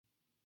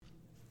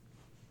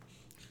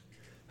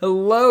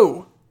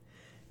Hello,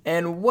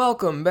 and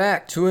welcome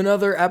back to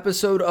another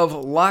episode of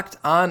Locked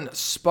On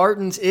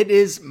Spartans. It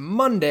is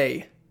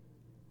Monday,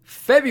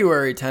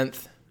 February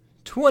 10th,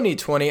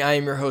 2020. I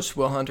am your host,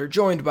 Will Hunter,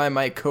 joined by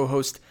my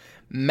co-host,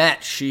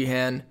 Matt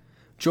Sheehan,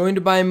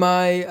 joined by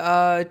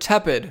my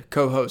tepid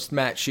co-host,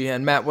 Matt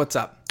Sheehan. Matt, what's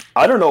up?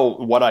 I don't know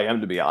what I am,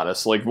 to be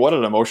honest. Like, what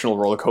an emotional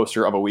roller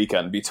coaster of a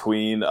weekend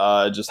between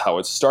just how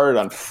it started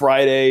on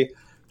Friday,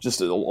 just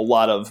a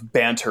lot of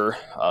banter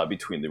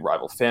between the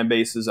rival fan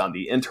bases on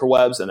the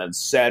interwebs, and then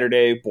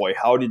Saturday, boy,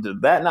 howdy,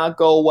 did that not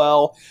go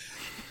well.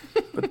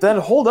 But then,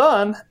 hold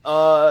on.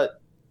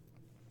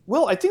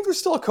 Will, I think there's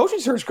still a coaching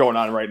search going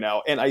on right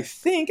now, and I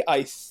think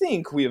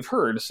we have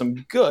heard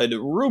some good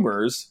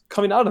rumors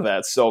coming out of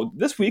that. So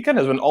this weekend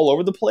has been all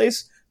over the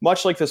place,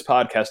 much like this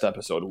podcast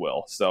episode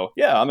will. So,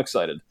 yeah, I'm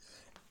excited.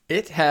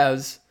 It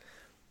has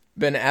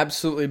been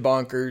absolutely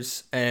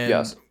bonkers, and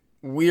yes.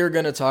 We are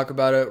going to talk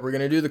about it. We're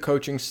going to do the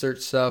coaching search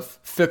stuff.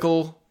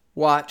 Fickle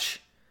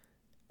watch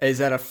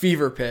is at a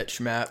fever pitch,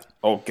 Matt.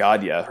 Oh,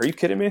 God, yeah. Are you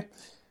kidding me?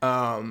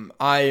 I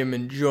am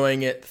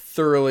enjoying it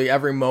thoroughly.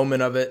 Every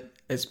moment of it.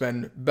 It's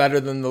been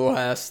better than the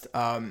last.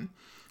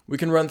 We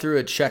can run through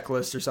a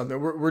checklist or something.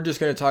 We're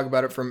just going to talk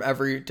about it from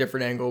every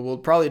different angle. We'll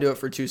probably do it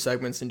for 2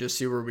 segments and just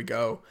see where we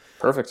go.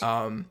 Perfect.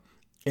 And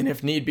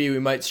if need be, we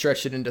might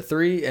stretch it into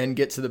 3 and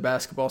get to the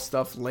basketball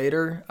stuff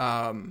later.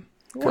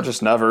 Or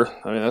just never.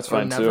 I mean, that's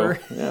fine never.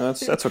 too. Yeah,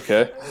 that's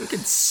okay. We can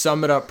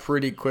sum it up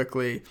pretty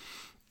quickly.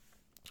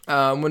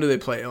 When do they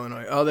play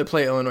Illinois? Oh, they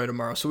play Illinois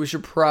tomorrow. So we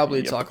should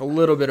probably talk a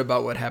little bit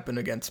about what happened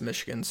against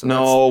Michigan. So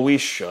no, we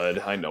should.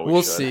 I know we should.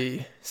 We'll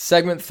see.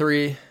 Segment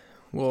 3,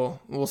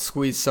 we'll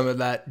squeeze some of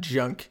that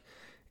junk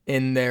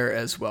in there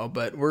as well.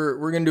 But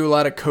we're gonna do a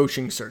lot of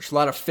coaching search, a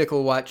lot of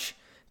Fickle watch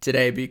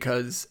today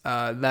because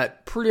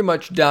that pretty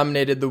much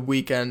dominated the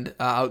weekend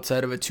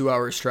outside of a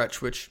 2-hour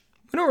stretch, which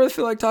we don't really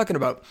feel like talking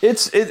about.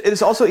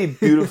 It's also a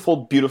beautiful,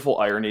 beautiful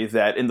irony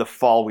that in the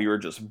fall we were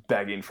just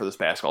begging for this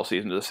basketball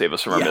season to save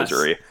us from our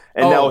misery.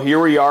 And now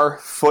here we are.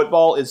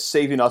 Football is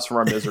saving us from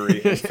our misery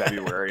in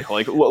February.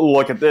 Like,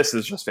 look at this.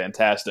 It's just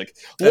fantastic.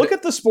 Look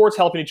at the sports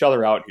helping each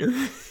other out here.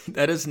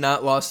 That is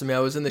not lost to me. I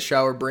was in the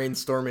shower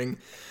brainstorming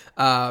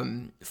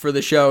for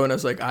the show, and I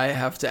was like, I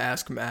have to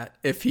ask Matt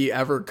if he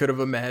ever could have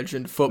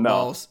imagined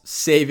football's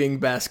saving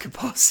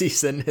basketball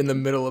season in the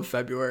middle of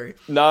February.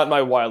 Not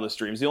my wildest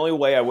dreams. The only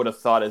way I would have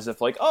thought is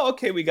if, like, oh,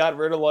 okay, we got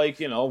rid of, like,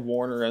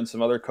 Warner and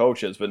some other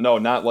coaches, but no,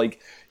 not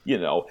like,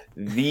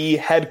 the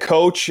head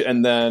coach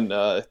and then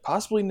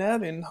possibly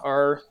nabbing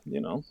our,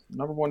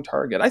 number one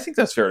target. I think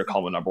that's fair to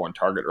call him a number one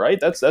target, right?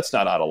 That's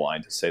not out of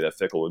line to say that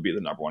Fickle would be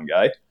the number one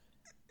guy.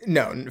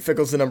 No,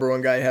 Fickle's the number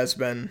one guy, has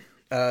been.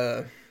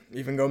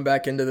 Even going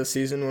back into the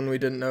season when we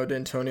didn't know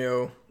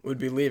D'Antonio would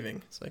be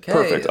leaving. It's like, hey,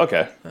 perfect.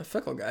 Okay. A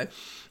Fickle guy.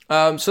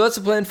 So that's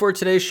the plan for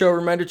today's show.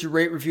 Reminder to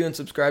rate, review, and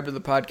subscribe to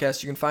the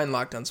podcast. You can find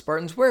Locked On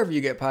Spartans wherever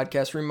you get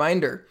podcasts.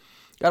 Reminder,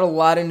 got a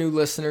lot of new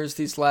listeners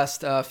these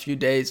last few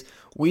days.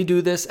 We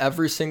do this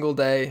every single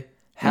day,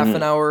 half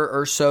an hour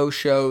or so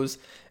shows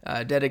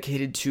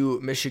dedicated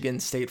to Michigan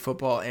State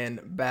football and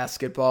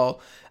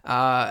basketball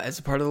as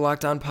a part of the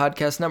Locked On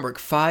Podcast Network.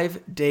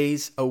 5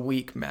 days a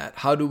week, Matt.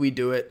 How do we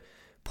do it?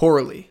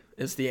 Poorly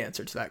is the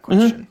answer to that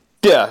question.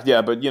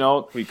 Yeah, but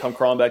we come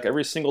crawling back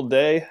every single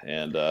day,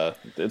 and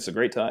it's a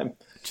great time.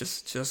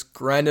 Just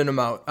grinding them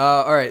out.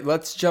 All right,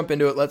 let's jump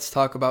into it. Let's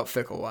talk about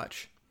Fickle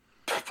Watch.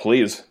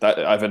 Please,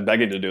 I've been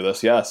begging to do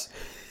this. Yes,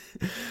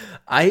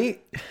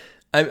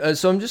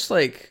 so I'm just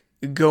like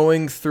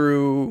going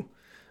through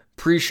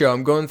pre-show.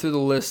 I'm going through the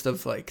list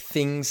of like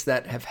things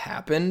that have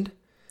happened.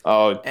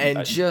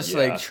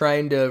 Like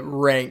trying to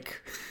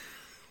rank.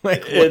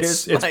 Like,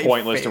 it's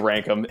pointless to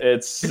rank them.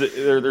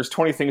 There's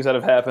 20 things that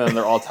have happened, and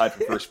they're all tied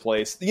for first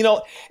place.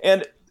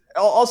 And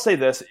I'll say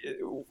this,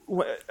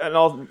 and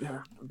I'll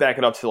back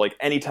it up to like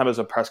any time there's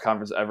a press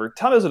conference ever.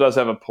 Tom Izzo does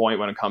have a point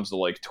when it comes to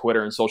like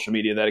Twitter and social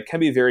media that it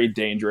can be very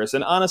dangerous.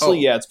 And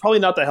honestly, it's probably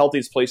not the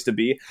healthiest place to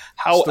be.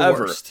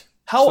 However, it's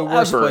the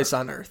worst place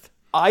on earth.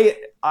 I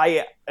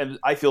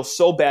feel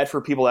so bad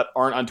for people that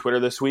aren't on Twitter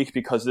this week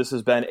because this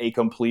has been a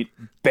complete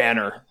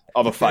banner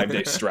of a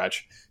 5-day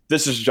stretch.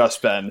 This has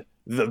just been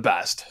the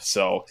best.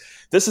 So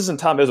this isn't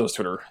Tom Izzo's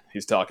Twitter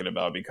he's talking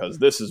about because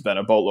this has been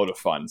a boatload of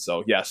fun.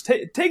 So yes,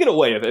 take it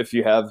away if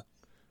you have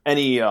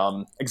any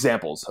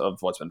examples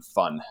of what's been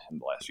fun in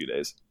the last few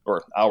days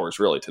or hours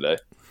really today.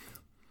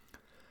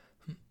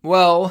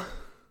 Well,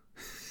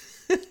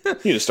 you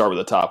need to start with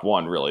the top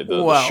one, really.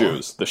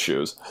 The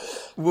shoes.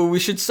 Well, we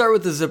should start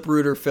with the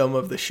Zapruder film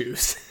of the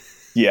shoes.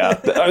 Yeah,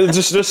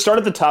 just start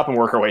at the top and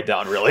work our way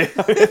down, really.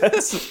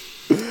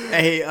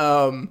 Hey,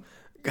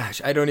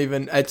 gosh,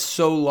 it's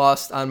so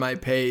lost on my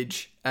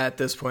page at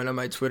this point on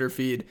my Twitter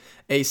feed.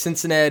 A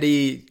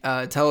Cincinnati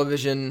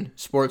television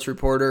sports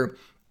reporter,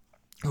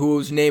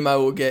 whose name I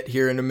will get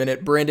here in a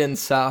minute, Brandon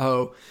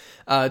Saho,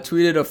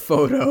 tweeted a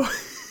photo.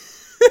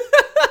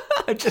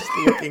 I'm just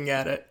looking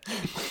at it,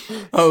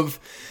 of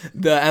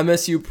the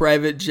MSU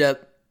private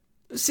jet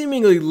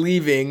seemingly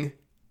leaving,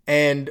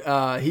 and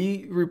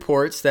he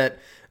reports that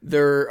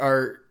there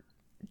are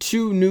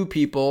two new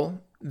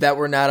people that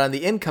were not on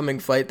the incoming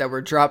flight that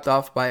were dropped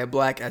off by a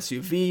black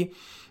SUV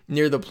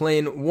near the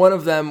plane. One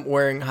of them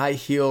wearing high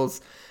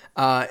heels,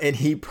 and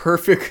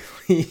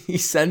he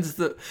sends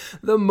the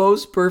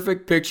most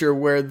perfect picture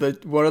where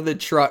one of the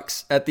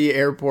trucks at the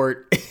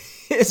airport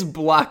is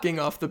blocking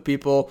off the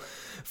people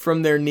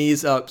from their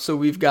knees up. So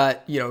we've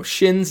got,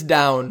 shins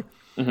down,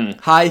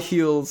 high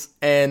heels,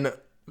 and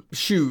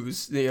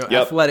shoes,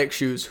 athletic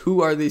shoes.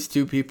 Who are these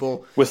two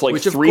people? With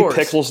like three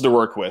pixels to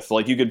work with.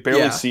 Like you could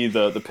barely see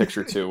the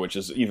picture too, which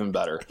is even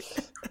better.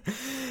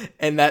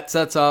 And that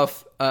sets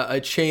off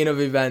a chain of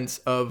events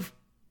of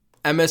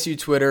MSU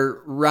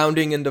Twitter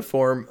rounding into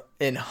form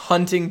and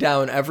hunting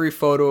down every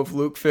photo of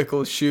Luke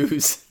Fickell's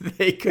shoes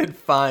they could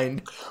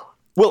find.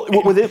 Well,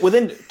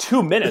 within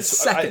 2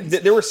 minutes,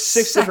 there were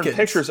six different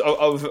pictures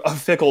of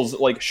Fickell's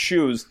like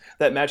shoes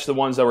that matched the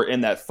ones that were in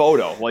that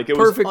photo. Like it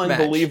was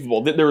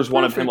unbelievable. There was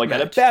one of him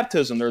at a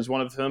baptism. There was one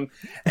of him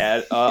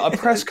at a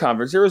press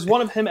conference. There was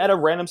one of him at a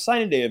random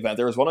signing day event.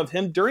 There was one of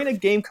him during a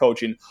game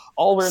coaching,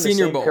 all wearing the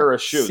same pair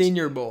of shoes.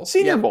 Senior Bowl.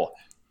 Bowl.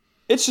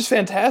 It's just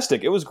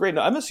fantastic. It was great.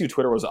 Now, MSU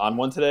Twitter was on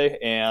one today,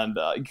 and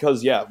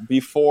because 2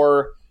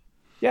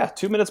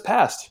 minutes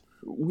passed.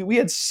 We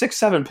had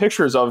 6-7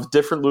 pictures of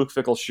different Luke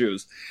Fickell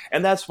shoes.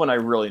 And that's when I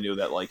really knew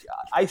that, like,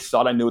 I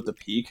thought I knew what the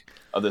peak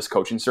of this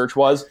coaching search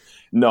was.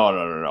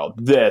 No.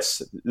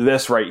 This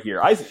right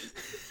here.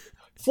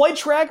 Flight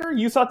Tracker,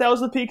 you thought that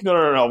was the peak?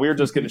 No. We were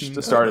just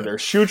getting started there.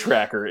 Shoe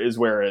Tracker is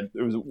where it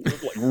was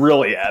like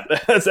really at.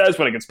 That's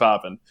when it gets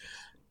popping.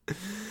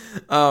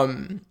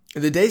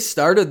 The day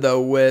started,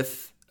 though,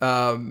 with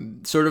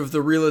sort of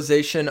the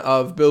realization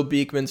of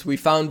we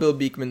found Bill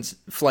Beekman's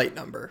flight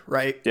number,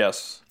 right?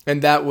 Yes.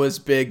 And that was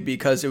big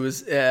because it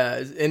was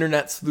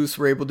internet sleuths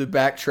were able to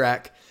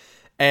backtrack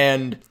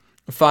and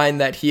find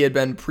that he had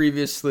been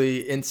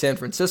previously in San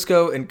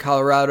Francisco and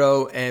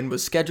Colorado and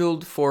was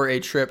scheduled for a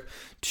trip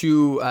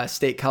to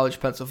State College,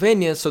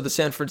 Pennsylvania. So the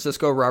San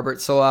Francisco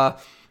Robert Salah,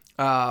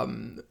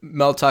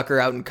 Mel Tucker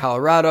out in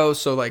Colorado.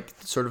 So like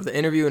sort of the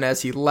interview. And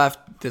as he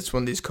left, that's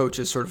when these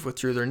coaches sort of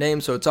withdrew their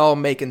names. So it's all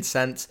making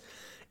sense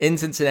in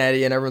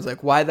Cincinnati. And everyone's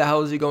like, why the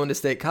hell is he going to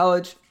State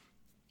College?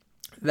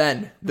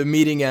 Then the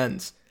meeting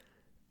ends.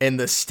 And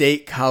the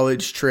State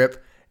College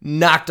trip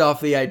knocked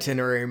off the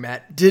itinerary,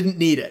 Matt. Didn't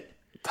need it.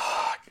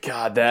 Oh,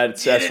 God,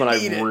 that's when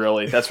I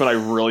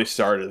really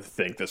started to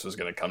think this was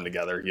going to come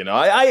together.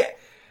 I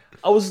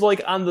was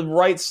like on the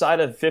right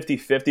side of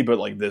 50-50, but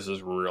like this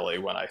is really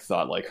when I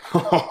thought like,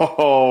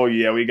 oh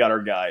yeah, we got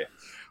our guy,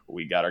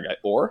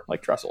 or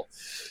like Tressel.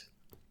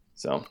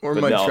 So, or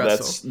Mike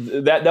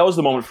Tressel. That was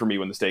the moment for me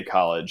when the State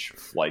College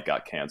flight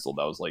got canceled.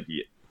 I was like,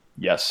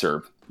 yes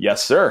sir.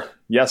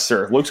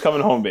 Luke's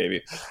coming home,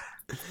 baby.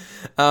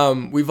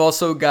 We've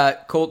also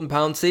got Colton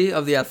Pouncey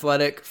of The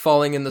Athletic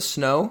falling in the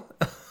snow.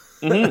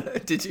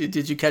 Mm-hmm.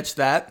 Did you catch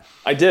that?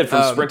 I did,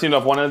 from sprinting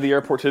off one end of the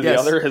airport to the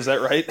other. Is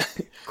that right?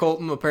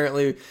 Colton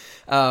apparently,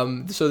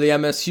 so the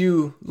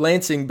MSU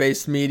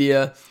Lansing-based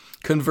media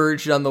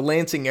converged on the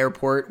Lansing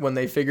airport when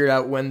they figured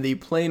out when the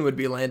plane would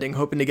be landing,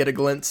 hoping to get a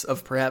glimpse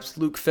of perhaps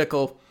Luke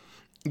Fickell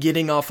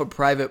getting off a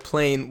private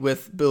plane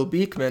with Bill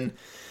Beekman.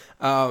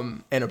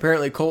 And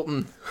apparently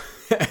Colton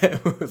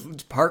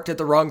was parked at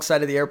the wrong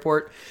side of the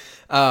airport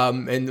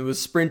and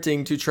was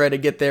sprinting to try to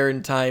get there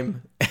in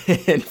time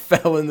and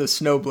fell in the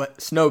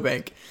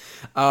snowbank.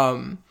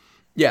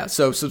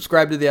 So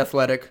subscribe to The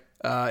Athletic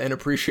in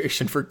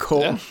appreciation for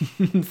Colton,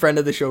 friend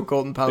of the show,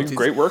 Colton Pouncey.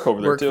 Great work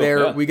over there, too.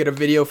 Yeah. We get a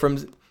video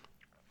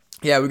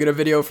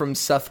from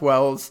Seth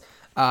Wells,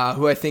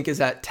 who I think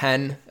is at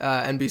 10,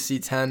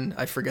 NBC 10,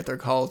 I forget their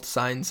called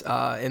signs,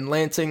 in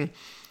Lansing.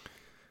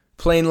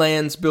 Plane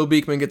lands, Bill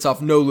Beekman gets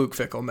off, no Luke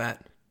Fickell,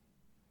 Matt.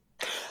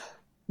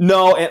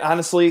 No, and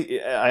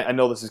honestly, I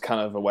know this is kind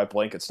of a wet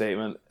blanket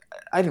statement.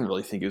 I didn't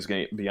really think he was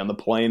going to be on the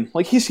plane.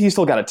 Like, he's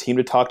still got a team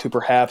to talk to,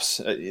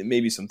 perhaps.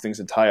 Maybe some things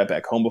to tie up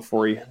back home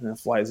before he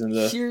flies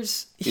into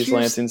East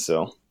Lansing.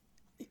 So,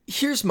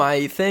 here's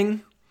my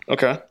thing.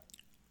 Okay.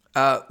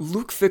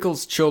 Luke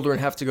Fickell's children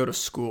have to go to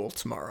school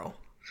tomorrow.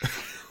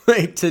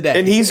 Like today.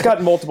 And he's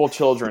got multiple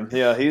children.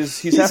 Yeah,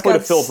 he's halfway to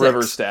Philip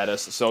Rivers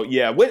status. So,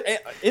 yeah,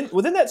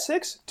 within that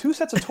 6, 2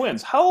 sets of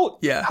twins. How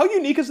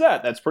unique is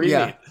that? That's pretty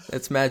neat.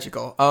 It's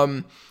magical.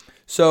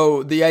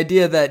 So the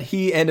idea that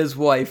he and his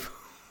wife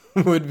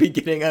would be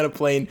getting on a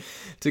plane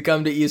to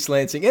come to East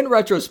Lansing, in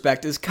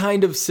retrospect, is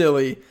kind of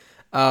silly.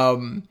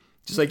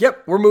 Just like,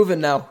 yep, we're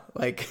moving now.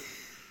 Like,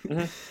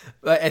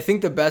 I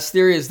think the best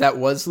theory is that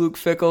was Luke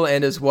Fickell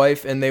and his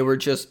wife, and they were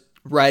just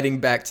riding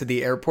back to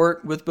the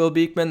airport with Bill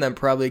Beekman, then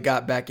probably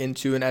got back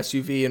into an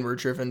SUV and were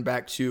driven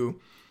back to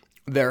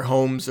their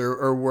homes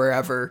or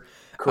wherever.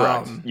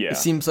 Correct. It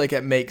seems like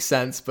it makes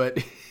sense, but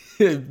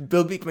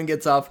Bill Beekman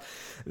gets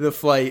off the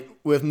flight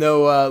with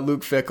no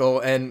Luke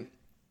Fickell, and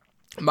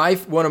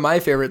one of my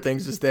favorite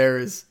things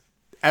is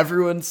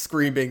everyone's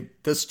screaming,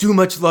 "There's too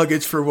much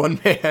luggage for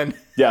one man."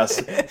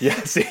 Yes.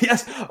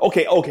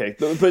 Okay.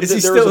 But is he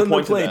still in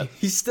the plane?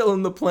 He's still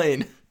in the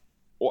plane.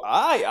 Well,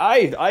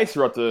 I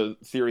threw out the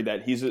theory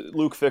that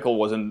Luke Fickell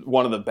was in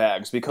one of the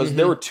bags because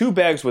there were 2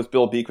 bags with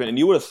Bill Beekman, and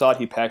you would have thought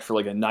he packed for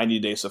like a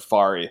 90-day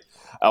safari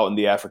out in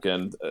the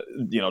African,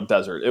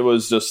 desert. It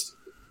was just,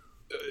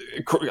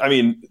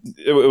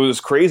 it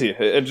was crazy.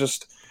 It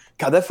just,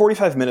 God, that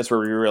 45 minutes where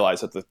we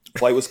realized that the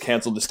flight was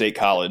canceled to State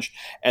College,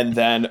 and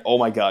then, oh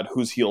my God,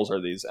 whose heels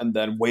are these? And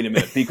then, wait a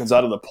minute, Beacon's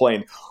out of the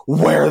plane.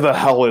 Where the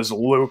hell is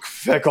Luke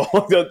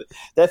Fickell?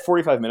 That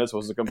 45 minutes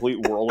was a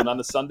complete whirlwind on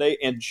the Sunday,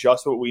 and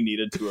just what we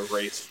needed to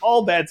erase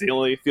all bad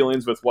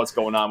feelings with what's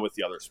going on with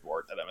the other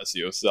sport at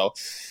MSU. So,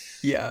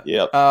 yeah.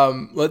 Yep.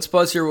 Let's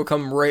pause here. We'll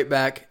come right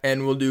back,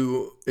 and we'll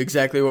do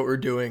exactly what we're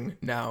doing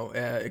now,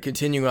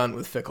 continuing on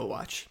with Fickell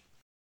Watch.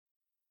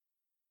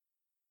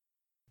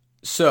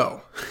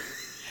 So...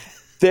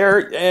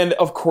 And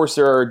of course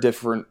there are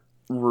different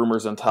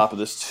rumors on top of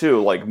this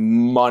too, like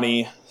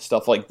money,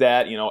 stuff like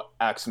that,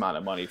 X amount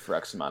of money for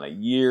X amount of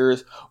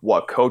years,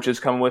 what coaches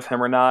come with him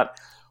or not.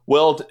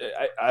 Well,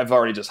 I've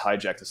already just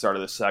hijacked the start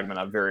of this segment.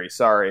 I'm very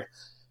sorry.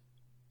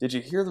 Did you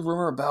hear the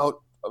rumor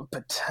about a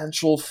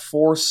potential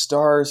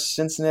 4-star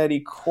Cincinnati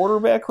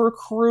quarterback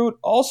recruit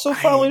also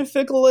following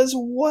Fickell as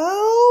well?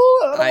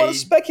 I don't want to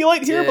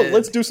speculate here, but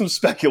let's do some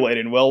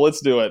speculating. Well,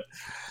 let's do it.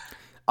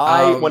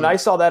 When I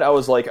saw that, I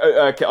was like,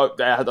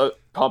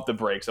 pump the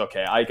brakes.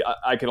 Okay,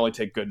 I can only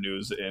take good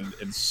news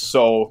in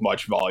so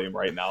much volume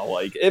right now.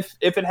 Like, if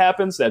it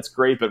happens, that's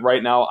great. But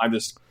right now, I'm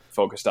just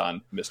focused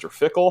on Mr.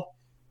 Fickell,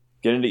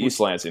 get into East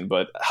Lansing.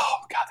 But, oh,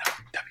 God,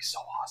 that'd be so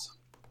awesome.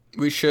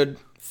 We should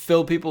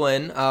fill people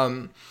in.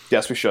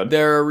 Yes, we should.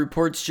 There are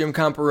reports, Jim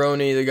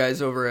Comparoni, the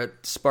guys over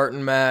at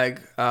Spartan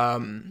Mag,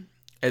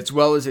 as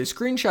well as a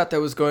screenshot that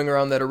was going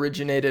around that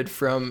originated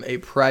from a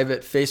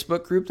private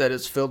Facebook group that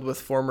is filled with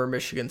former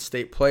Michigan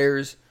State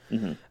players.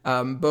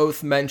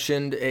 Both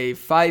mentioned a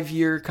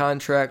 5-year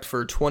contract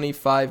for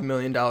 $25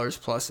 million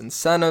plus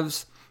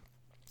incentives.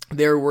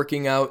 They're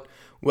working out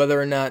whether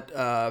or not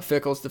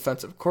Fickell's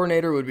defensive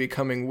coordinator would be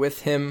coming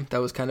with him. That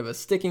was kind of a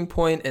sticking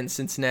point, and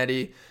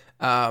Cincinnati,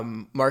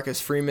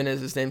 Marcus Freeman is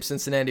his name,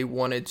 Cincinnati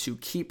wanted to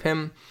keep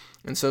him.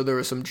 And so there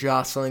was some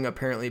jostling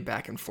apparently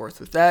back and forth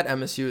with that.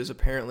 MSU is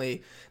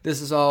apparently, this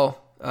is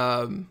all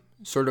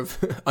sort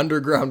of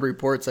underground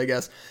reports, I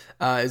guess,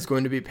 is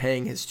going to be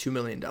paying his $2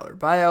 million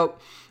buyout.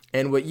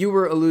 And what you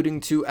were alluding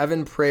to,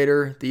 Evan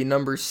Prater, the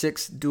number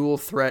 6 dual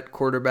threat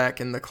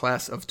quarterback in the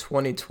class of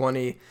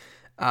 2020,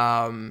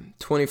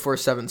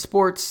 24/7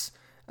 Sports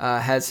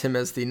has him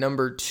as the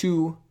number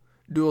 2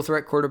 dual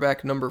threat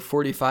quarterback, number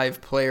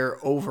 45 player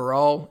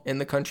overall in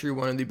the country,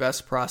 one of the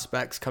best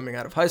prospects coming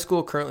out of high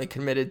school, currently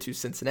committed to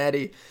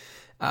Cincinnati,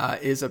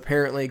 is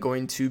apparently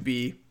going to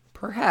be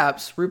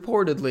perhaps,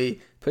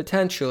 reportedly,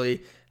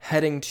 potentially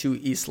heading to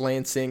East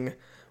Lansing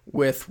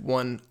with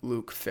one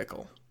Luke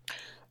Fickell.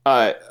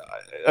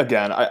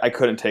 Again, I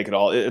couldn't take it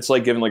all. It's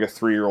like giving like a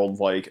 3-year-old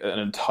like an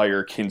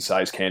entire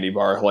king-size candy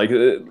bar. Like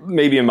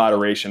maybe in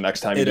moderation next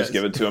time you just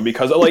give it to him,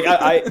 because like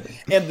I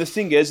and the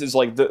thing is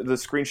like the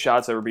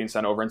screenshots that were being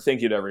sent over, and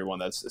thank you to everyone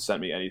that's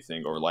sent me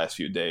anything over the last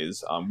few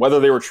days, whether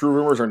they were true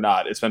rumors or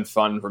not. It's been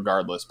fun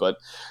regardless. But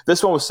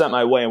this one was sent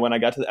my way, and when I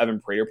got to the Evan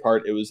Prater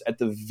part, it was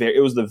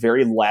the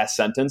very last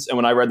sentence, and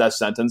when I read that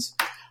sentence,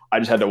 I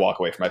just had to walk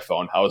away from my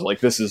phone. I was like,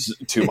 this is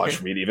too much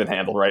for me to even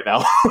handle right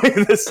now.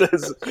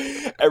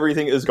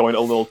 Everything is going a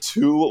little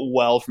too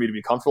well for me to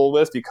be comfortable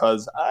with,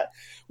 because,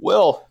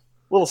 little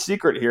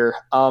secret here.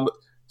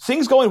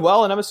 Things going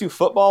well in MSU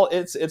football.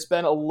 It's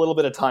been a little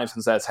bit of time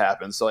since that's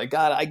happened. So I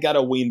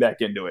gotta wean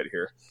back into it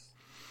here.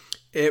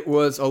 It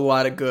was a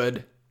lot of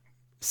good,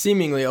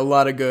 seemingly a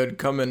lot of good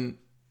coming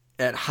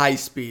at high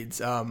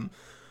speeds.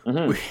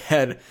 We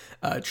had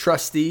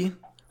trustee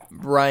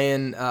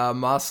Brian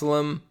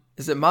Mosalam.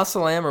 Is it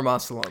Mosalam or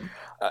Mosalam?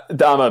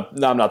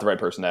 I'm not the right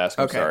person to ask.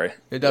 I'm sorry.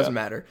 It doesn't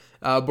matter.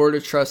 Board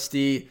of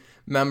Trustee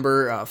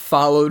member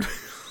followed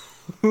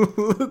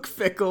Luke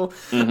Fickell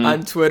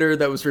on Twitter.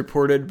 That was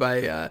reported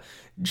by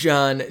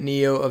John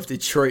Neo of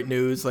Detroit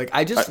News. Like,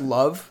 I just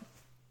love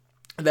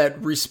that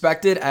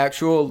respected,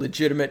 actual,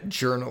 legitimate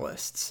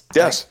journalists.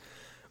 Yes.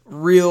 Like,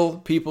 real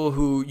people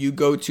who you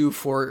go to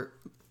for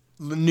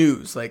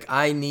news. Like,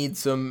 I need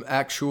some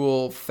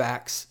actual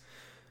facts.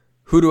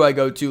 Who do I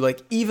go to?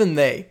 Like, even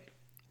they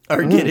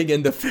are getting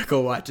into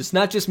Fickell Watch. It's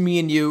not just me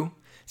and you.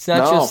 It's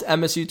not just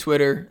MSU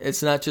Twitter.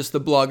 It's not just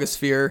the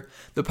blogosphere,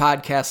 the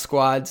podcast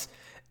squads.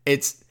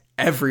 It's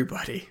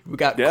everybody. We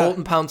got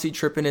Colton Pouncey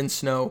tripping in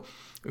snow.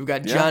 We've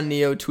got John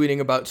Neo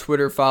tweeting about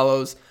Twitter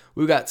follows.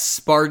 We've got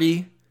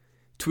Sparty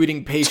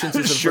tweeting patience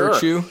is a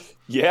virtue.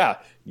 Yeah.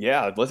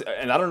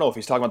 And I don't know if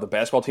he's talking about the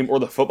basketball team or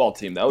the football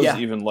team. That was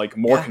even like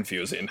more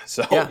confusing.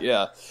 So,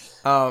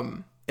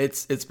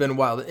 It's been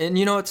wild. And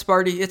you know what,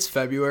 Sparty? It's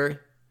February.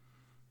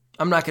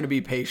 I'm not going to be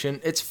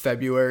patient. It's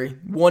February.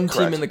 One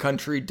team in the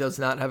country does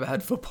not have a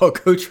head football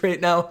coach right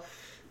now.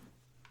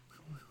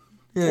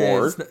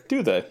 Or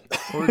do they?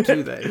 Or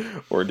do they?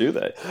 Or do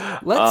they?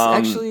 Let's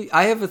actually,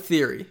 I have a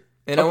theory,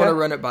 and I want to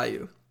run it by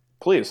you.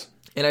 Please.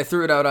 And I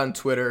threw it out on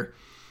Twitter.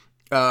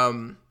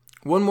 One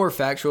more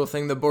factual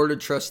thing. The Board of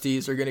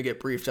Trustees are going to get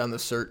briefed on the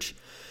search.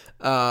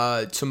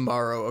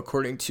 tomorrow,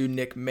 according to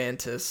Nick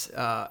Mantis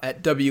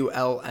at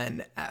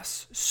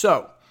WLNS.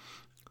 So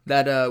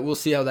that we'll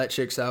see how that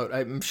shakes out.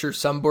 I'm sure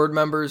some board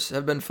members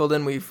have been filled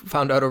in. We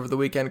found out over the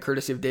weekend,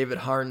 courtesy of David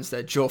Harns,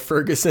 that Joel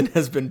Ferguson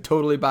has been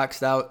totally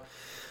boxed out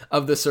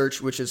of the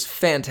search, which is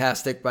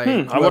fantastic. By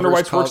I wonder why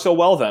it's worked so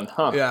well then.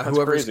 Huh? Yeah, That's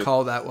whoever's crazy.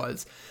 call that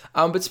was.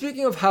 But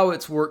speaking of how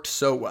it's worked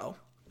so well,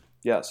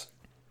 Yes.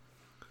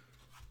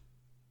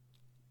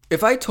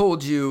 if I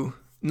told you,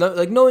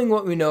 knowing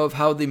what we know of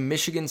how the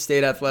Michigan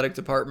State Athletic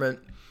Department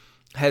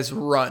has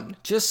run,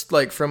 just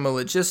like from a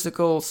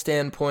logistical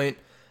standpoint,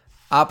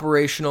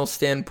 operational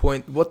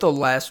standpoint, what the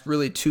last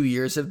really 2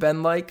 years have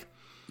been like.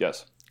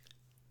 Yes.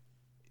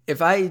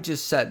 If I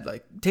just said,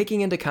 like,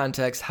 taking into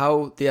context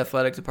how the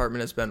athletic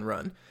department has been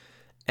run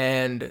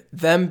and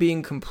them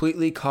being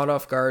completely caught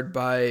off guard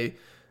by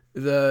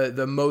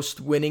the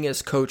most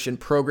winningest coach in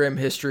program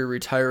history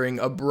retiring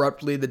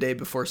abruptly the day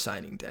before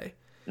signing day.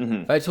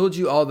 If I told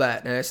you all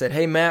that and I said,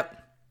 hey,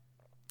 Matt,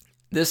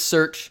 this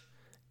search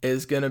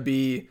is going to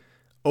be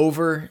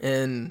over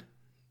in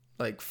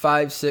like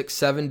 5, 6,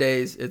 7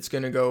 days. It's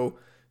going to go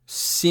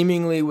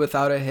seemingly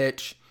without a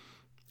hitch.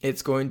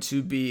 It's going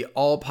to be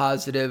all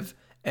positive,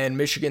 and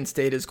Michigan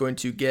State is going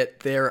to get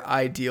their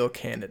ideal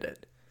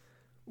candidate.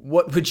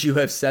 What would you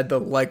have said the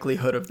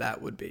likelihood of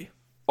that would be?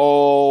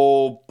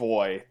 Oh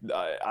boy,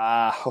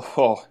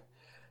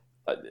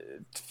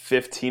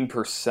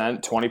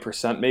 15%,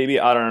 20% maybe.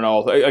 I don't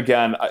know.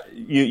 Again,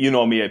 you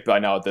know me by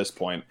now at this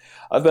point.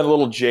 I've been a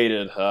little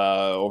jaded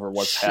over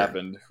what's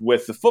happened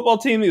with the football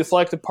team, the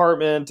athletic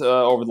department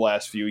over the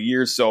last few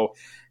years. So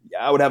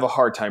I would have a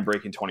hard time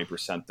breaking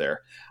 20%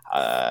 there.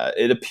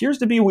 It appears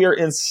to be we are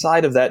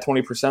inside of that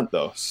 20%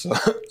 though.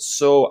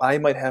 So I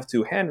might have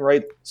to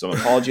handwrite some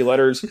apology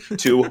letters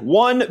to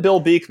one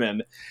Bill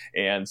Beekman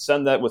and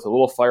send that with a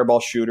little fireball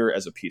shooter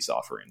as a peace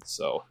offering.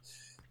 So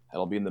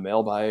that'll be in the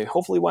mail by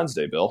hopefully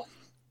Wednesday, Bill.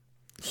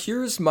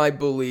 Here's my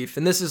belief,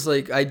 and this is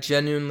like, I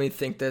genuinely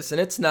think this, and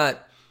it's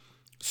not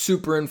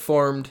super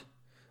informed.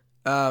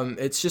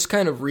 It's just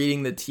kind of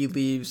reading the tea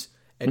leaves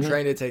and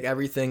trying to take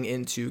everything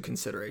into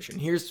consideration.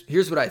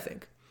 Here's what I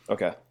think.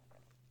 Okay.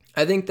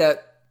 I think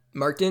that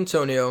Mark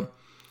D'Antonio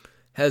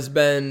has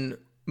been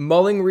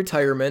mulling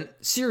retirement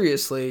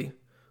seriously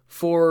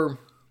for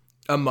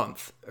a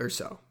month or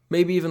so.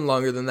 Maybe even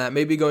longer than that,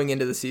 maybe going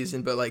into the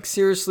season, but like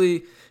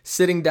seriously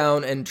sitting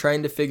down and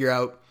trying to figure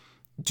out,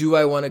 do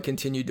I want to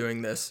continue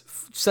doing this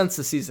since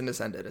the season has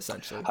ended,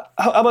 essentially?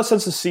 How about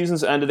since the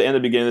season's ended and the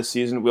beginning of the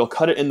season, we'll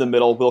cut it in the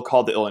middle, we'll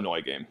call it the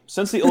Illinois game.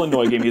 Since the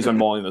Illinois game, he's been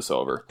mulling this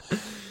over.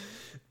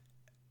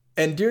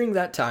 And during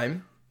that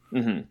time,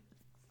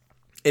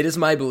 it is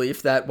my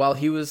belief that while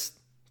he was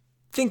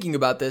thinking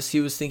about this, he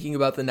was thinking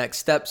about the next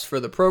steps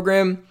for the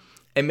program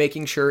and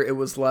making sure it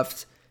was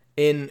left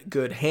in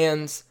good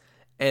hands.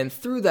 And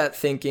through that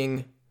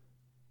thinking,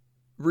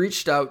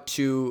 reached out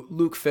to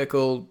Luke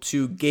Fickell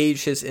to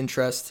gauge his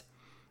interest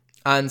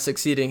on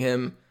succeeding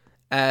him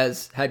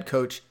as head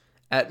coach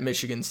at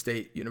Michigan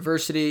State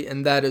University.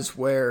 And that is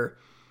where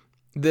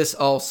this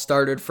all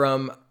started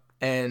from.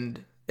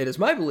 And it is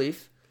my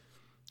belief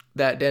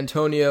that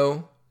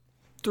D'Antonio,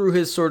 through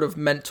his sort of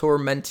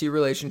mentor-mentee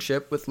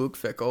relationship with Luke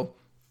Fickell,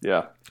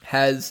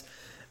 has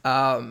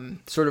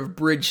sort of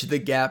bridged the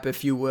gap,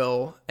 if you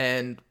will,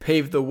 and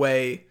paved the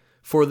way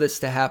for this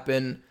to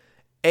happen,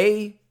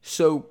 A,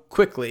 so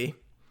quickly,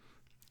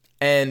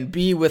 and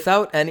B,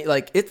 without any,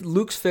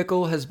 Luke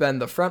Fickell has been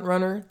the front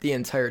runner the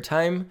entire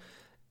time.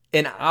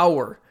 An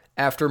hour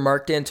after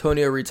Mark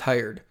D'Antonio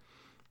retired,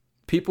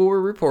 people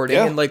were reporting,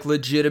 and like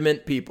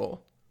legitimate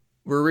people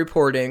were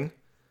reporting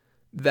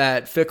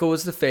that Fickell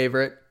was the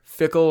favorite.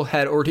 Fickell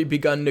had already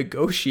begun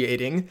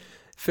negotiating.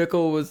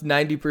 Fickell was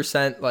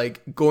 90%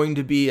 like going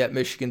to be at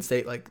Michigan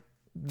State. Like,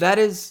 that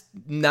is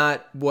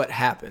not what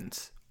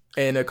happens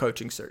in a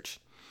coaching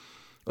search.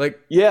 Like,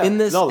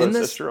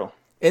 that's true.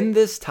 In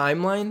this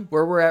timeline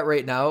where we're at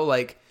right now,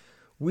 like,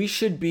 we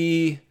should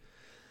be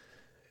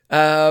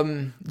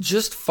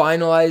just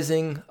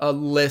finalizing a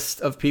list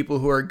of people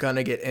who are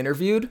gonna get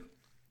interviewed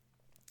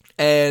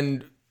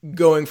and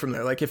going from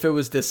there. Like, if it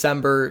was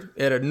December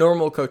at a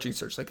normal coaching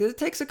search, like, it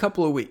takes a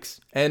couple of weeks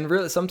and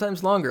really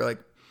sometimes longer. Like,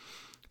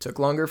 it took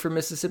longer for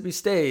Mississippi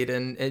State,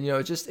 and you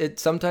know,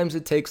 sometimes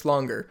it takes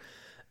longer.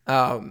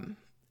 And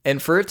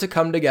for it to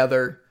come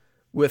together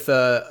with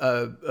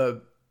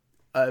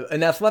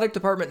an athletic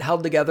department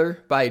held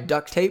together by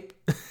duct tape,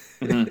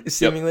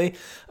 seemingly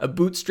a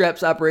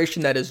bootstraps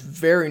operation that is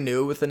very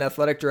new, with an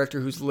athletic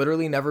director who's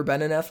literally never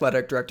been an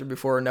athletic director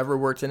before, never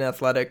worked in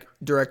athletic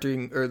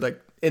directing or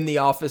like in the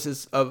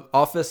office of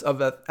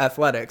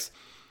athletics.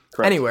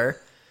 Correct.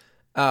 Anywhere.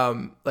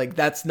 Like,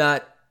 that's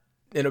not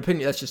an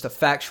opinion. That's just a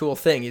factual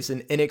thing. He's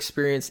an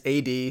inexperienced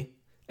AD.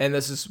 And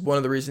this is one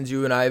of the reasons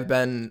you and I have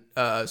been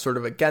sort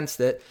of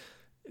against it,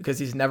 because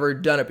he's never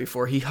done it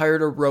before. He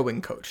hired a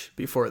rowing coach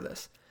before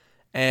this.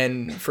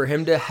 And for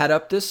him to head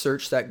up this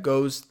search that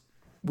goes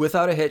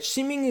without a hitch,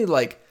 seemingly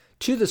like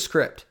to the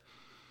script,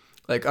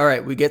 like, all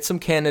right, we get some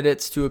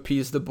candidates to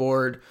appease the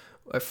board.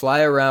 I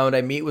fly around.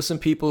 I meet with some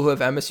people who have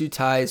MSU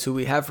ties, who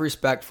we have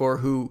respect for,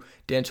 who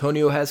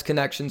D'Antonio has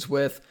connections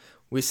with.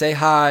 We say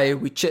hi.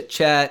 We chit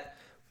chat.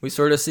 We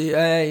sort of see,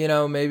 hey,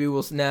 maybe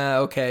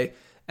okay.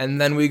 And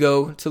then we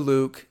go to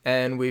Luke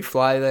and we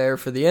fly there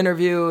for the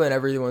interview and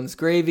everyone's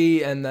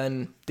gravy. And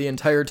then the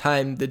entire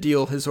time the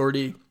deal has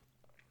already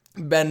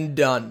been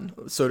done,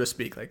 so to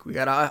speak. Like, we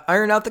got to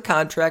iron out the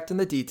contract and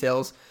the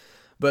details.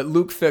 But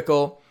Luke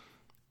Fickell,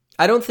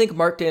 I don't think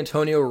Mark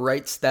D'Antonio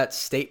writes that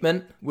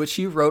statement, which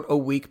he wrote a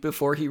week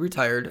before he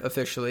retired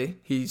officially.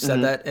 He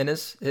said that in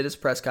his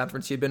press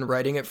conference. He'd been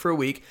writing it for a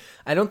week.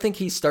 I don't think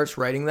he starts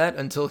writing that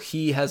until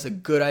he has a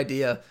good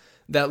idea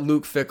that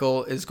Luke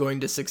Fickell is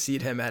going to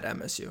succeed him at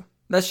MSU.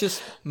 That's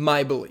just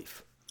my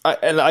belief.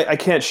 I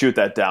can't shoot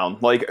that down.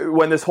 Like,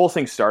 when this whole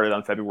thing started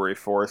on February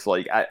 4th,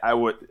 like, I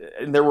would,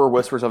 and there were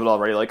whispers of it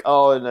already, like,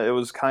 oh, and it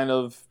was kind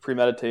of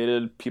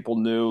premeditated. People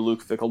knew,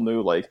 Luke Fickell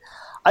knew. Like,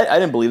 I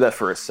didn't believe that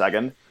for a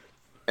second.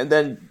 And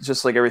then,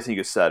 just like everything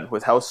you said,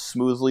 with how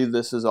smoothly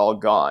this has all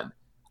gone,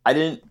 I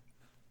didn't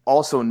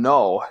also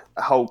know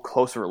how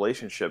close a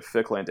relationship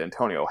Fickell and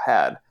D'Antonio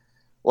had.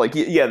 Like,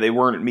 yeah, they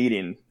weren't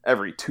meeting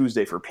every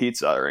Tuesday for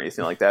pizza or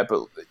anything like that,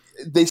 but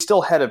they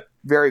still had a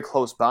very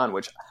close bond,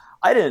 which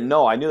I didn't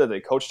know. I knew that they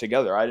coached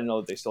together. I didn't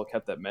know that they still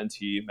kept that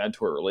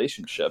mentee-mentor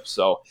relationship.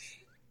 So,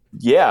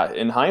 yeah,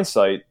 in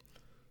hindsight,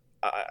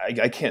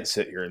 I can't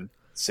sit here and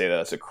say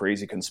that it's a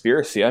crazy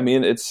conspiracy. I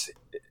mean, it's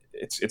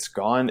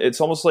gone. It's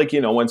almost like,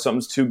 when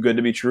something's too good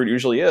to be true, it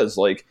usually is.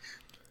 Like,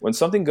 when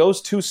something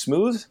goes too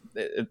smooth,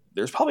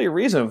 there's probably a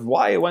reason of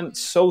why it went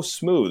so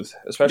smooth,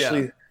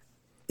 especially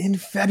in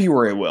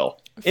February,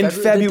 Will. In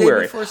February. The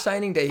day before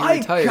signing day, he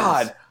retires.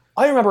 God,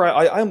 I remember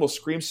I almost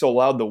screamed so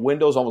loud the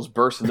windows almost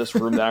burst in this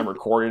room that I'm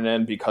recording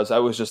in, because I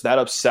was just that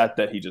upset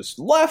that he just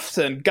left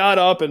and got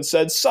up and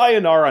said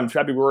sayonara on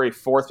February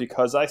 4th,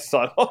 because I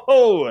thought,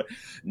 oh,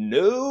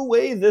 no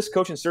way this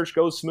coaching search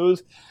goes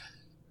smooth.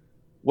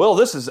 Well,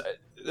 this is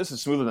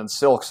smoother than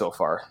silk so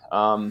far.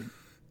 So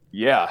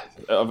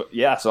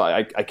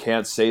I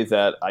can't say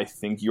that I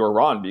think you're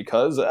wrong,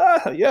 because,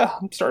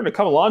 I'm starting to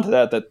come along to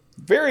that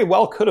very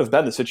well could have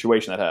been the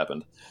situation that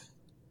happened.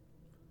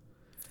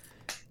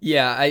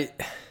 Yeah,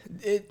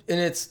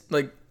 it's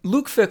like,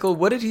 Luke Fickell,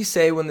 what did he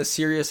say when the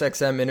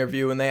SiriusXM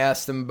interview, when they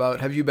asked him about,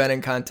 have you been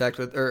in contact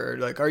with, or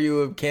like, are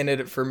you a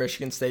candidate for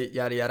Michigan State,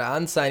 yada, yada,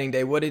 on signing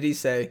day, what did he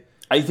say?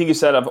 I think he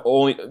said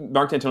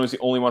Mark D'Antonio is the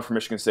only one from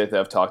Michigan State that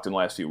I've talked to in the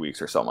last few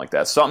weeks or something like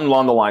that. Something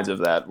along the lines of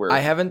that. Where I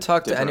haven't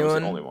talked to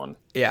anyone. The only one.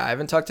 Yeah, I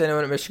haven't talked to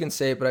anyone at Michigan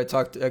State, but I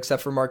talked,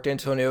 except for Mark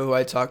D'Antonio, who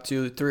I talked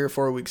to 3 or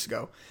 4 weeks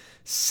ago.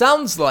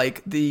 Sounds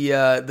like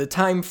the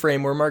time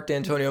frame where Mark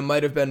D'Antonio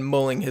might have been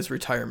mulling his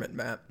retirement,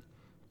 Matt.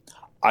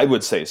 I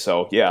would say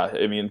so. Yeah,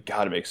 I mean,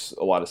 God, it makes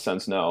a lot of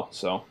sense now.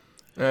 So, all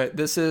right,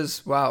 this is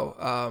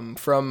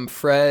from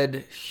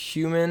Fred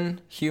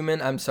Human.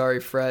 I'm sorry,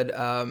 Fred,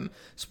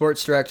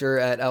 sports director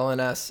at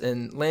LNS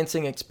in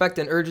Lansing. Expect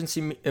an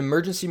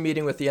emergency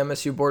meeting with the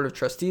MSU Board of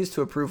Trustees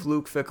to approve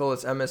Luke Fickell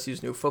as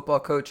MSU's new football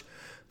coach.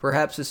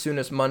 Perhaps as soon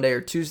as Monday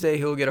or Tuesday,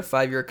 he'll get a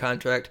 5-year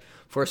contract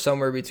for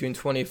somewhere between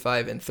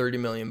 $25 and $30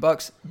 million.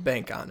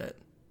 Bank on it.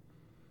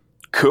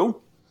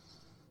 Cool.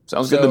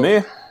 Sounds good to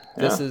me.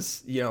 This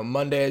is,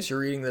 Monday as you're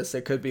reading this,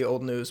 it could be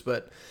old news,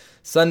 but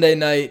Sunday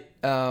night,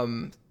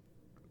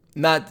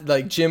 not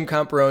like Jim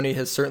Comparoni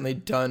has certainly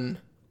done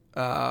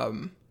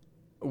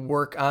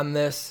work on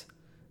this.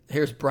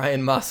 Here's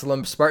Brian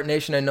Moslem. Spartan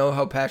Nation, I know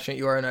how passionate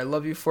you are, and I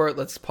love you for it.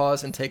 Let's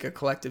pause and take a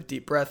collective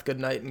deep breath. Good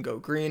night and go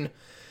green.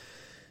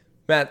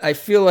 Matt, I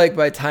feel like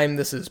by the time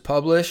this is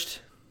published,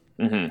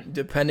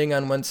 depending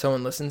on when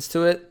someone listens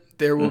to it,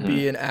 there will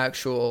be an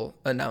actual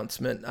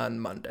announcement on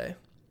Monday.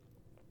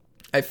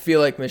 I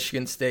feel like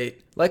Michigan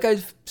State, like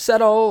I've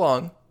said all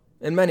along,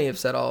 and many have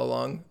said all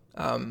along,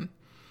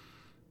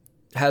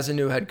 has a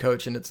new head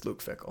coach, and it's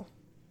Luke Fickell.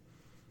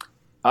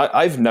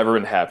 I've never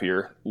been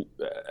happier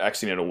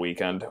exiting a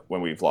weekend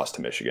when we've lost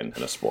to Michigan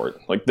in a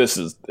sport. Like, this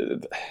is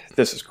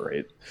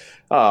great.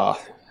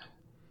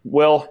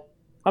 Well,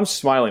 I'm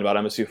smiling about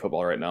MSU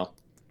football right now.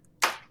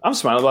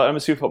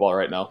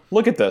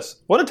 Look at this.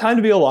 What a time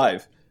to be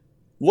alive.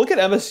 Look at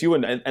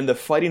MSU and the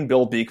fighting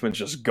Bill Beekman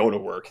just go to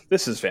work.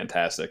 This is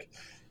fantastic.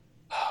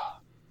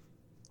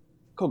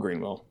 Go green,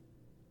 Will.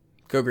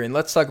 Go green.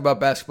 Let's talk about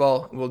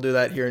basketball. We'll do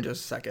that here in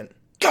just a second.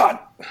 God.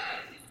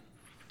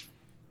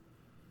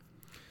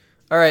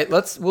 All right,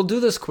 we'll do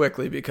this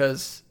quickly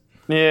because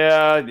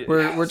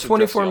we're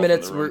 24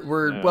 minutes.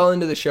 We're well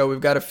into the show.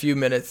 We've got a few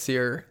minutes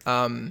here.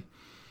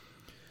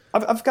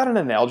 I've got an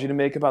analogy to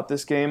make about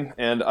this game,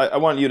 and I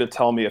want you to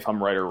tell me if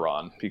I'm right or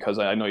wrong, because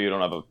I know you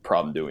don't have a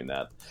problem doing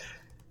that.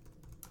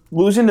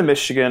 Losing to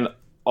Michigan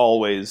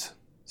always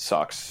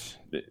sucks.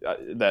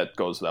 That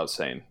goes without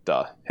saying.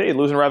 Duh. Hey,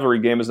 losing a rivalry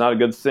game is not a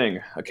good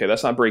thing. Okay,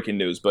 that's not breaking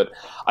news, but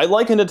I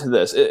likened it to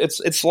this.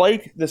 It's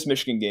like this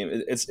Michigan game.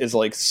 It's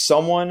like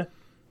someone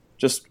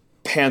just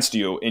pantsed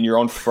you in your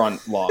own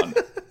front lawn,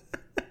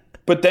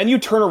 but then you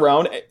turn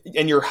around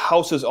and your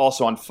house is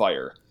also on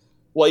fire.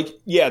 Like,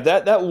 yeah,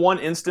 that one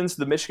instance,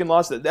 the Michigan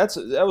loss, that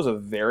was a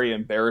very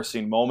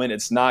embarrassing moment.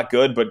 It's not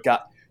good, but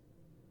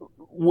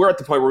we're at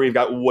the point where we've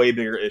got way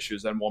bigger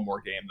issues than one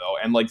more game, though,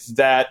 and like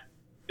that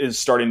is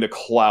starting to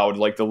cloud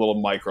like the little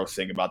micro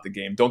thing about the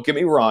game. Don't get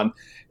me wrong,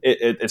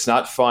 it's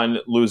not fun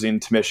losing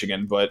to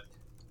Michigan, but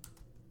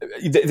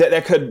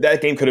that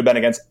game could have been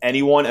against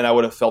anyone, and I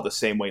would have felt the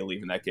same way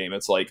leaving that game.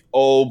 It's like,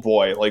 oh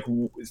boy, like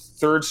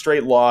third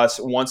straight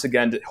loss. Once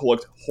again,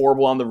 looked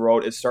horrible on the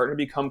road. It's starting to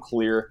become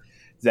clear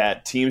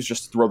that teams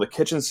just throw the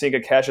kitchen sink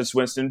at Cassius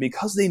Winston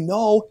because they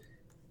know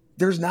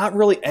there's not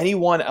really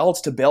anyone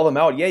else to bail them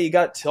out. Yeah, you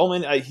got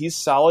Tillman. He's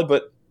solid,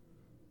 but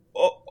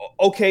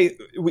okay,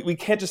 we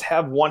can't just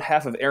have one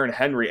half of Aaron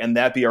Henry and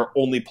that be our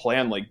only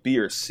plan, like B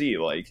or C.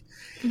 Like,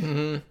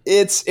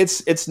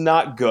 it's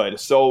not good.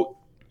 So,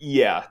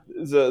 yeah,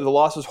 the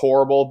loss was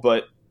horrible,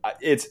 but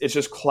it's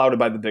just clouded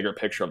by the bigger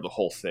picture of the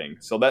whole thing.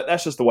 So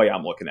that's just the way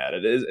I'm looking at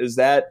it. Is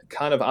that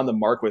kind of on the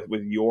mark with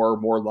your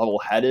more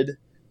level-headed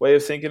way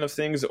of thinking of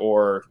things,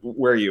 or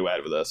where are you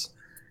at with this?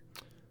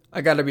 I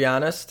got to be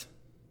honest.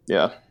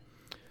 Yeah.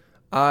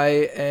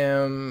 I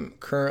am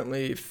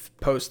currently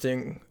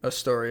posting a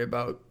story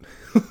about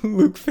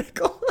Luke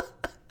Fickell.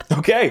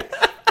 Okay.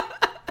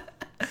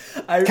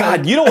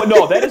 God, you know what?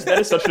 No, that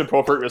is such an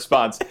appropriate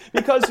response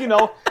because,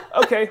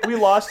 okay, we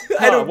lost.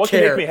 I don't what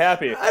care. Can make me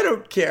happy? I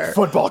don't care.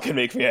 Football can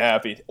make me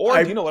happy.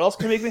 Or you know what else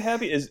can make me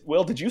happy is,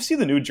 Will, did you see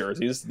the new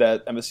jerseys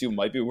that MSU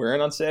might be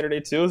wearing on Saturday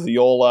too? The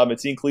old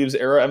Mateen Cleaves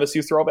era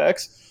MSU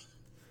throwbacks?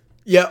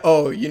 Yeah.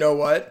 Oh, you know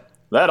what?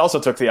 That also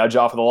took the edge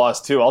off of the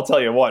loss, too. I'll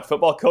tell you what,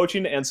 football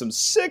coaching and some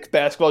sick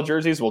basketball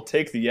jerseys will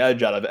take the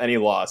edge out of any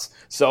loss.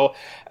 So,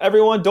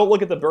 everyone, don't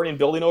look at the burning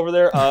building over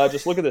there.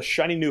 Just look at the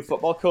shiny new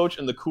football coach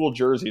and the cool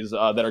jerseys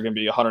that are going to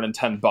be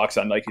 $110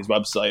 on Nike's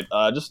website.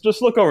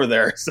 Just look over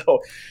there.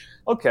 So,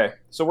 okay.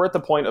 So, we're at the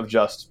point of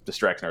just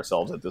distracting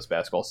ourselves at this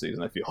basketball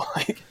season, I feel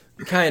like.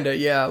 Kind of,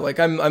 yeah.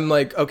 Like, I'm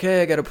like,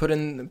 okay, I got to put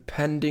in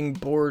pending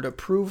board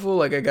approval.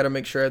 Like, I got to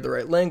make sure I have the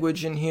right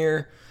language in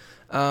here.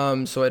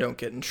 So I don't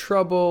get in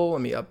trouble.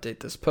 Let me update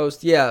this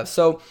post. Yeah,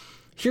 so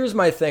here's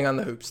my thing on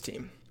the Hoops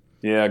team.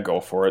 Yeah, go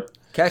for it.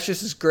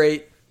 Cassius is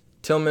great.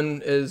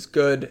 Tillman is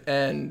good.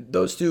 And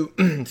those two,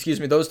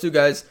 those two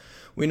guys,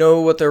 we know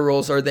what their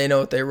roles are. They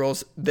know what their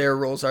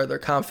roles are. They're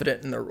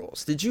confident in their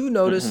roles. Did you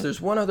notice there's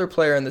one other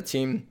player on the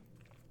team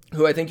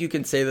who I think you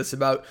can say this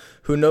about,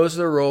 who knows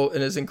their role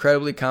and is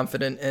incredibly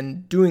confident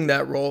in doing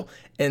that role,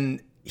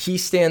 and he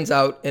stands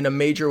out in a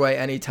major way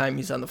anytime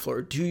he's on the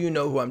floor. Do you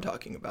know who I'm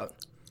talking about?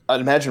 I'd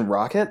imagine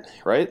Rocket,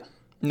 right?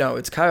 No,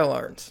 it's Kyle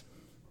Arns.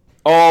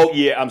 Oh,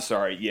 yeah, I'm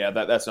sorry. Yeah,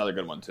 that's another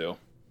good one, too.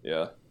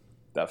 Yeah,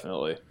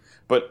 definitely.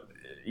 But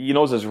he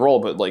knows his role,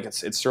 but like it's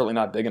certainly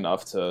not big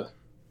enough to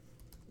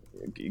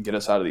get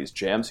us out of these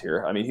jams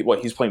here. I mean,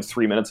 he's playing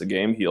 3 minutes a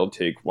game. He'll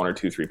take 1 or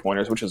 2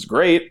 3-pointers, which is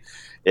great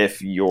if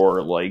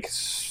you're like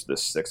the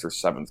 6th or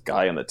 7th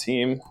guy on the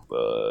team.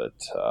 But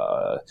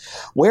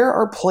where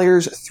are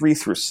players 3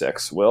 through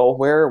 6, Will?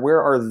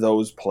 Where are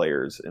those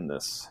players in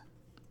this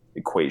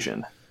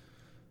equation?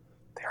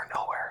 They are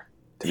nowhere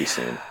to be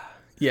seen.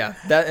 Yeah,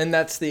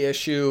 that's the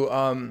issue.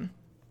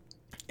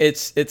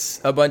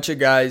 It's a bunch of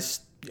guys,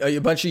 a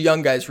bunch of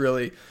young guys,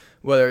 really.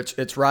 Whether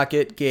it's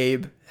Rocket,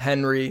 Gabe,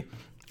 Henry,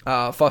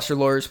 Foster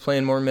Lawyers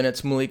playing more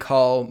minutes, Malik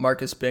Hall,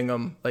 Marcus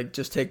Bingham. Like,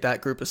 just take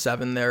that group of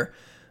 7 there,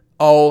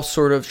 all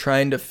sort of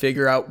trying to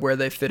figure out where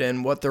they fit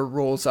in, what their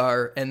roles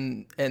are,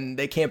 and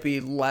they can't be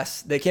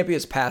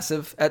as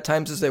passive at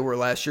times as they were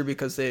last year,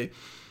 because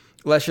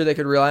last year they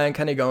could rely on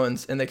Kenny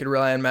Goins and they could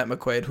rely on Matt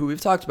McQuaid, who we've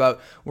talked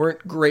about weren't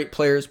great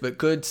players, but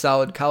good,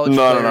 solid college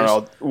players.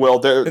 No. Well,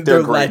 they're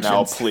great legends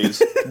now,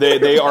 please.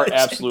 They are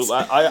absolute.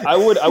 I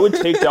would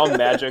take down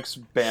Magic's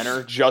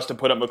banner just to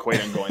put up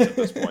McQuaid and Goins at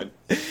this point.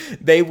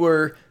 They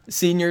were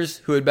seniors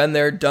who had been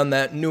there, done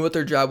that, knew what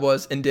their job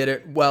was, and did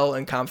it well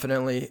and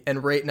confidently.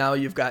 And right now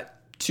you've got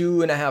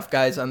 2.5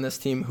 guys on this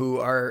team who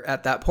are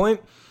at that point.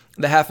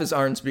 The half is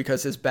Arns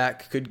because his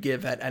back could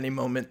give at any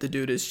moment. The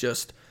dude is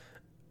just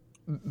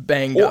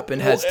banged up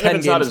and has 10 games left. If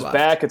it's not his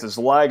back, it's his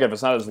leg. If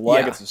it's not his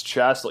leg, it's his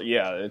chest.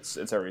 Yeah, it's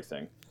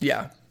everything.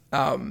 Yeah.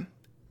 And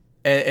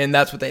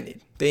that's what they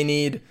need. They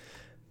need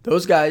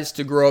those guys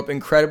to grow up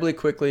incredibly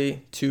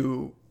quickly,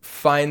 to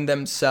find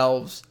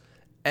themselves,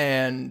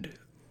 and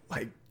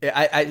like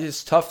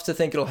it's tough to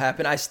think it'll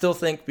happen. I still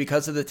think,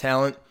 because of the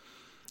talent,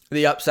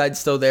 the upside's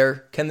still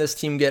there. Can this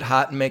team get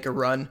hot and make a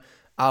run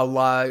a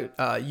la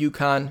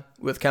UConn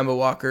with Kemba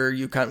Walker,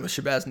 UConn with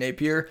Shabazz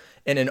Napier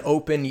in an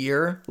open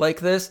year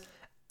like this?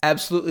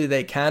 Absolutely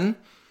they can.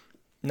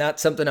 Not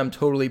something I'm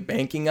totally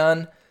banking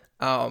on.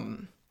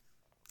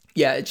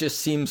 Yeah, it just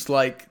seems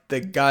like the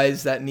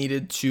guys that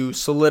needed to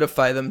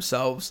solidify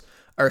themselves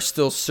are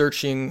still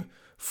searching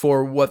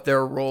for what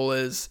their role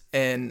is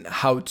and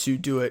how to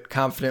do it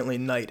confidently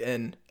night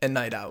in and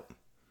night out.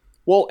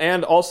 Well,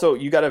 and also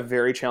you got a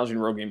very challenging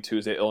road game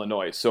Tuesday at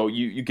Illinois. So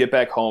you get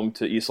back home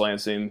to East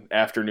Lansing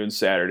afternoon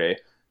Saturday,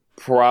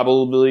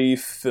 probably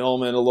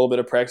film in a little bit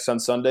of practice on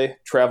Sunday,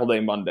 travel day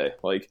Monday.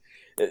 Like,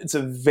 It's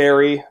a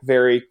very,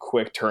 very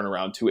quick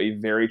turnaround to a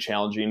very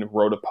challenging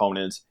road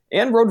opponent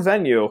and road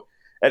venue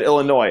at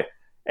Illinois.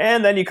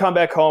 And then you come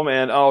back home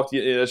and,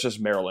 it's just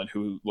Maryland,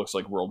 who looks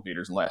like world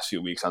beaters in the last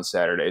few weeks on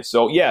Saturday.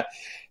 So, yeah.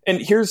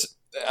 And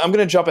I'm going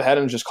to jump ahead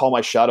and just call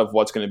my shot of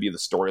what's going to be the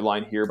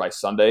storyline here by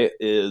Sunday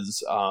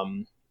is,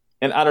 and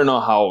I don't know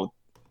how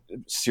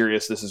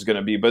serious this is going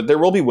to be, but there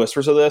will be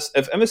whispers of this.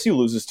 If MSU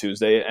loses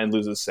Tuesday and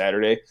loses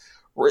Saturday,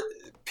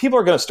 people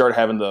are going to start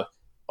having the,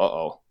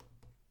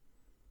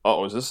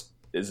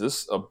 is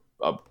this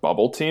a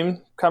bubble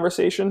team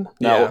conversation?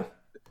 Now,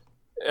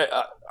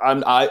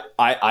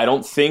 I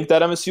don't think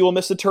that MSU will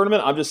miss the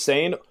tournament. I'm just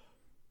saying,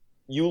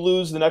 you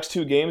lose the next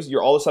two games,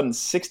 you're all of a sudden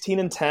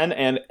 16-10,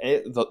 and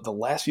the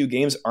last few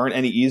games aren't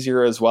any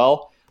easier as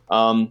well.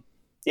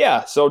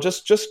 So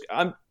just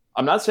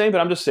I'm not saying, but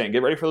I'm just saying,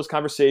 get ready for those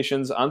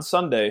conversations on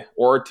Sunday,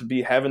 or to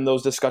be having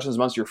those discussions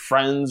amongst your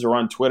friends or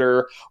on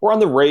Twitter or on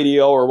the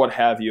radio or what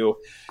have you,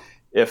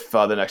 if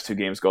the next two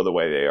games go the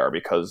way they are,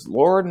 because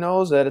Lord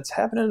knows that it's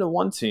happening to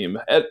one team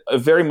at a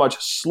very much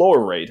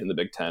slower rate in the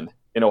Big Ten,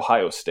 in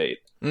Ohio State.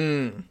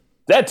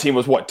 That team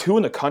was, 2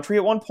 in the country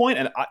at one point,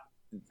 and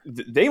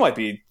they might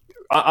be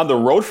on the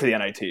road for the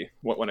NIT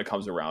when it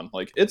comes around.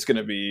 Like, it's going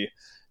to be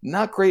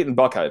not great in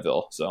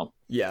Buckeyeville. So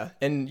yeah,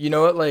 and you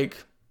know what, like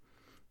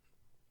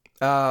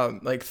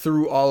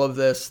through all of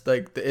this,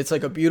 like, it's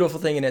like a beautiful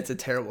thing and it's a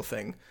terrible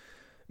thing.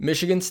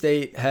 Michigan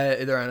State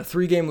they're on a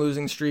 3-game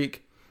losing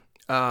streak.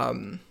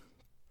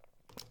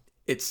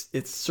 It's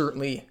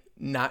certainly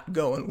not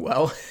going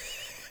well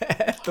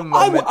at the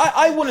moment.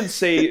 I wouldn't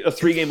say a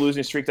 3-game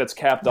losing streak that's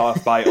capped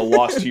off by a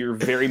loss to your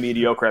very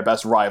mediocre at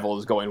best rival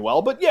is going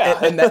well, but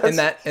yeah. And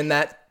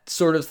that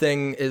sort of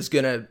thing is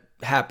going to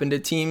happen to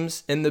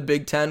teams in the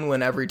Big Ten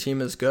when every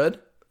team is good.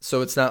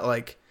 So it's not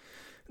like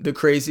the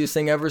craziest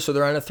thing ever. So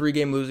they're on a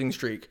 3-game losing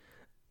streak.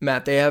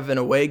 Matt, they have an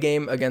away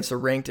game against a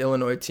ranked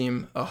Illinois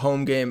team, a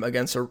home game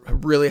against a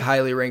really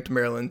highly ranked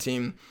Maryland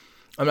team.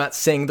 I'm not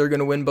saying they're going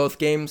to win both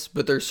games,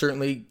 but they're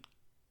certainly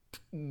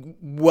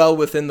well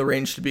within the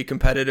range to be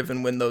competitive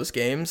and win those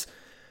games.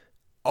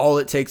 All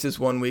it takes is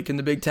 1 week in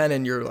the Big Ten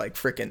and you're like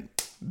freaking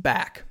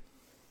back.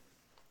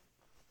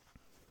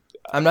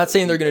 I'm not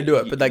saying they're going to do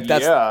it, but like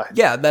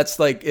that's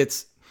like,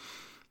 it's,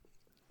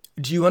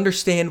 do you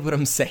understand what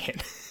I'm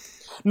saying?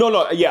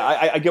 No, yeah,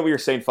 I get what you're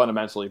saying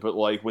fundamentally, but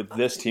like with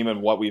this team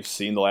and what we've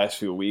seen the last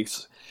few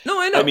weeks. No,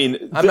 I know. I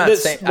mean, I'm not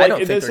saying, I don't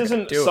think this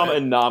isn't some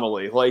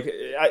anomaly. Like,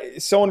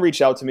 someone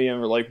reached out to me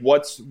and were like,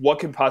 what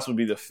could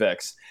possibly be the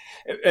fix?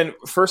 And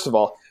first of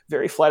all,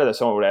 very flattered that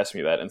someone would ask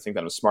me that and think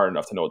that I'm smart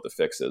enough to know what the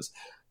fix is.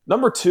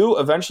 Number two,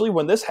 eventually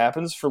when this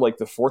happens for like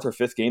the 4th or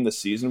 5th game this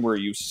season where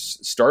you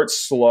start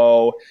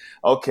slow,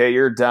 okay,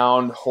 you're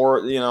down,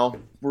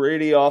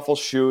 really awful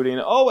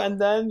shooting. Oh, and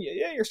then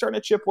you're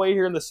starting to chip away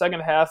here in the second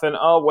half. And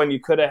when you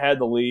could have had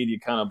the lead, you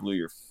kind of blew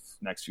your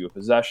next few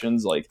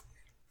possessions. Like,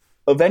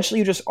 eventually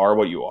you just are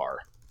what you are.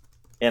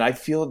 And I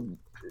feel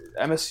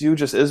MSU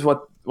just is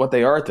what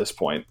they are at this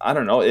point. I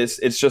don't know. It's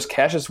just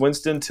Cassius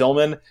Winston,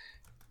 Tillman,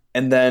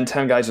 and then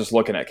 10 guys just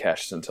looking at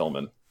Cassius and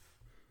Tillman.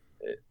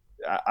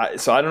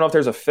 So I don't know if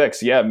there's a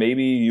fix. Yeah,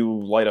 maybe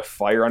you light a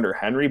fire under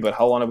Henry, but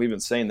how long have we been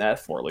saying that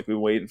for? Like, we've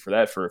been waiting for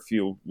that for a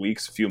few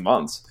weeks, a few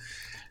months.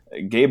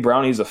 Gabe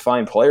Brown, he's a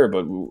fine player,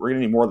 but we're going to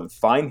need more than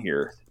fine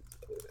here.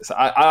 So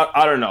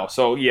I don't know.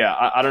 So, yeah,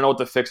 I don't know what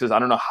the fix is. I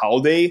don't know how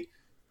they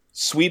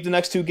sweep the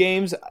next 2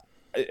 games.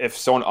 If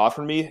someone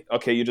offered me,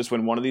 okay, you just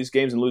win one of these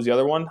games and lose the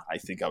other one, I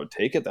think I would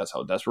take it. That's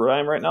how desperate I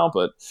am right now.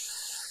 But,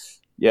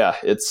 yeah,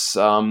 it's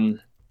going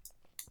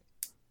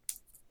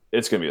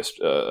to be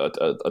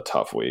a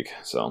tough week,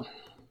 so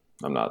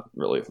I'm not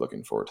really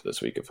looking forward to this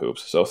week of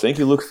hoops. So thank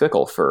you, Luke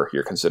Fickell, for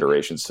your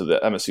considerations to the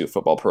MSU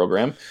football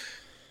program,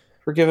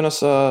 for giving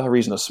us a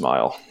reason to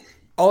smile.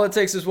 All it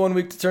takes is 1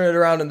 week to turn it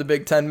around in the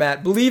Big Ten,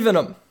 Matt. Believe in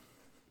them.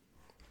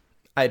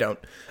 I don't.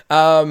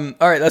 All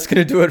right, that's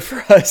going to do it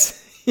for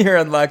us here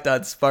on Locked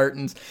On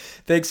Spartans.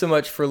 Thanks so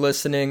much for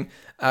listening.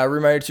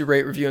 Reminder to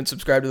rate, review, and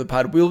subscribe to the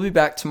pod. We'll be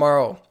back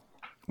tomorrow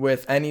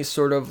with any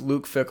sort of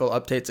Luke Fickell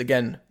updates.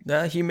 Again,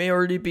 he may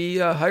already be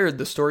hired.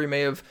 The story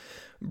may have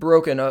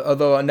broken,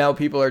 although now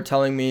people are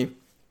telling me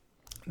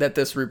that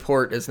this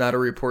report is not a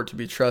report to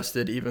be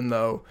trusted, even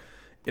though,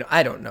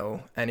 I don't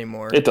know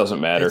anymore. It doesn't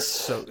matter.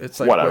 It's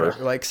like whatever.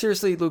 Like,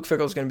 seriously, Luke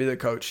Fickell's going to be the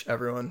coach,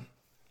 everyone.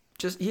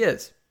 He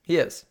is.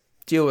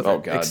 Deal with it. Oh,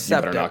 God.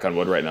 Accept you better knock on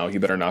wood right now. You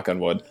better knock on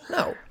wood.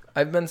 No.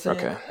 I've been saying,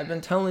 okay. I've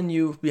been telling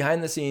you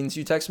behind the scenes.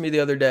 You texted me the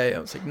other day. I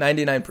was like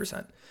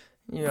 99%.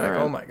 You're like, right.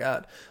 Oh my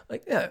God.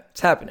 Like, yeah,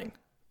 it's happening.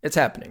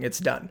 It's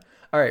done.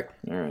 All right.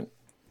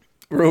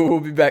 We'll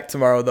be back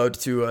tomorrow, though,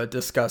 to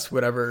discuss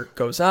whatever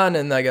goes on,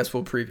 and I guess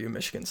we'll preview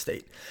Michigan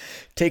State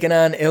taking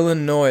on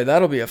Illinois.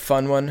 That'll be a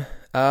fun one.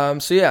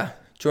 So, yeah,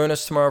 join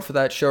us tomorrow for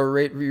that show.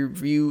 Rate,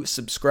 review,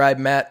 subscribe.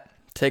 Matt,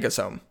 take us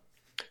home.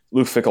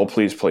 Luke Fickell,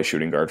 please play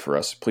shooting guard for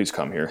us. Please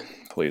come here.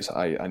 Please.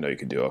 I know you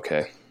can do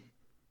okay.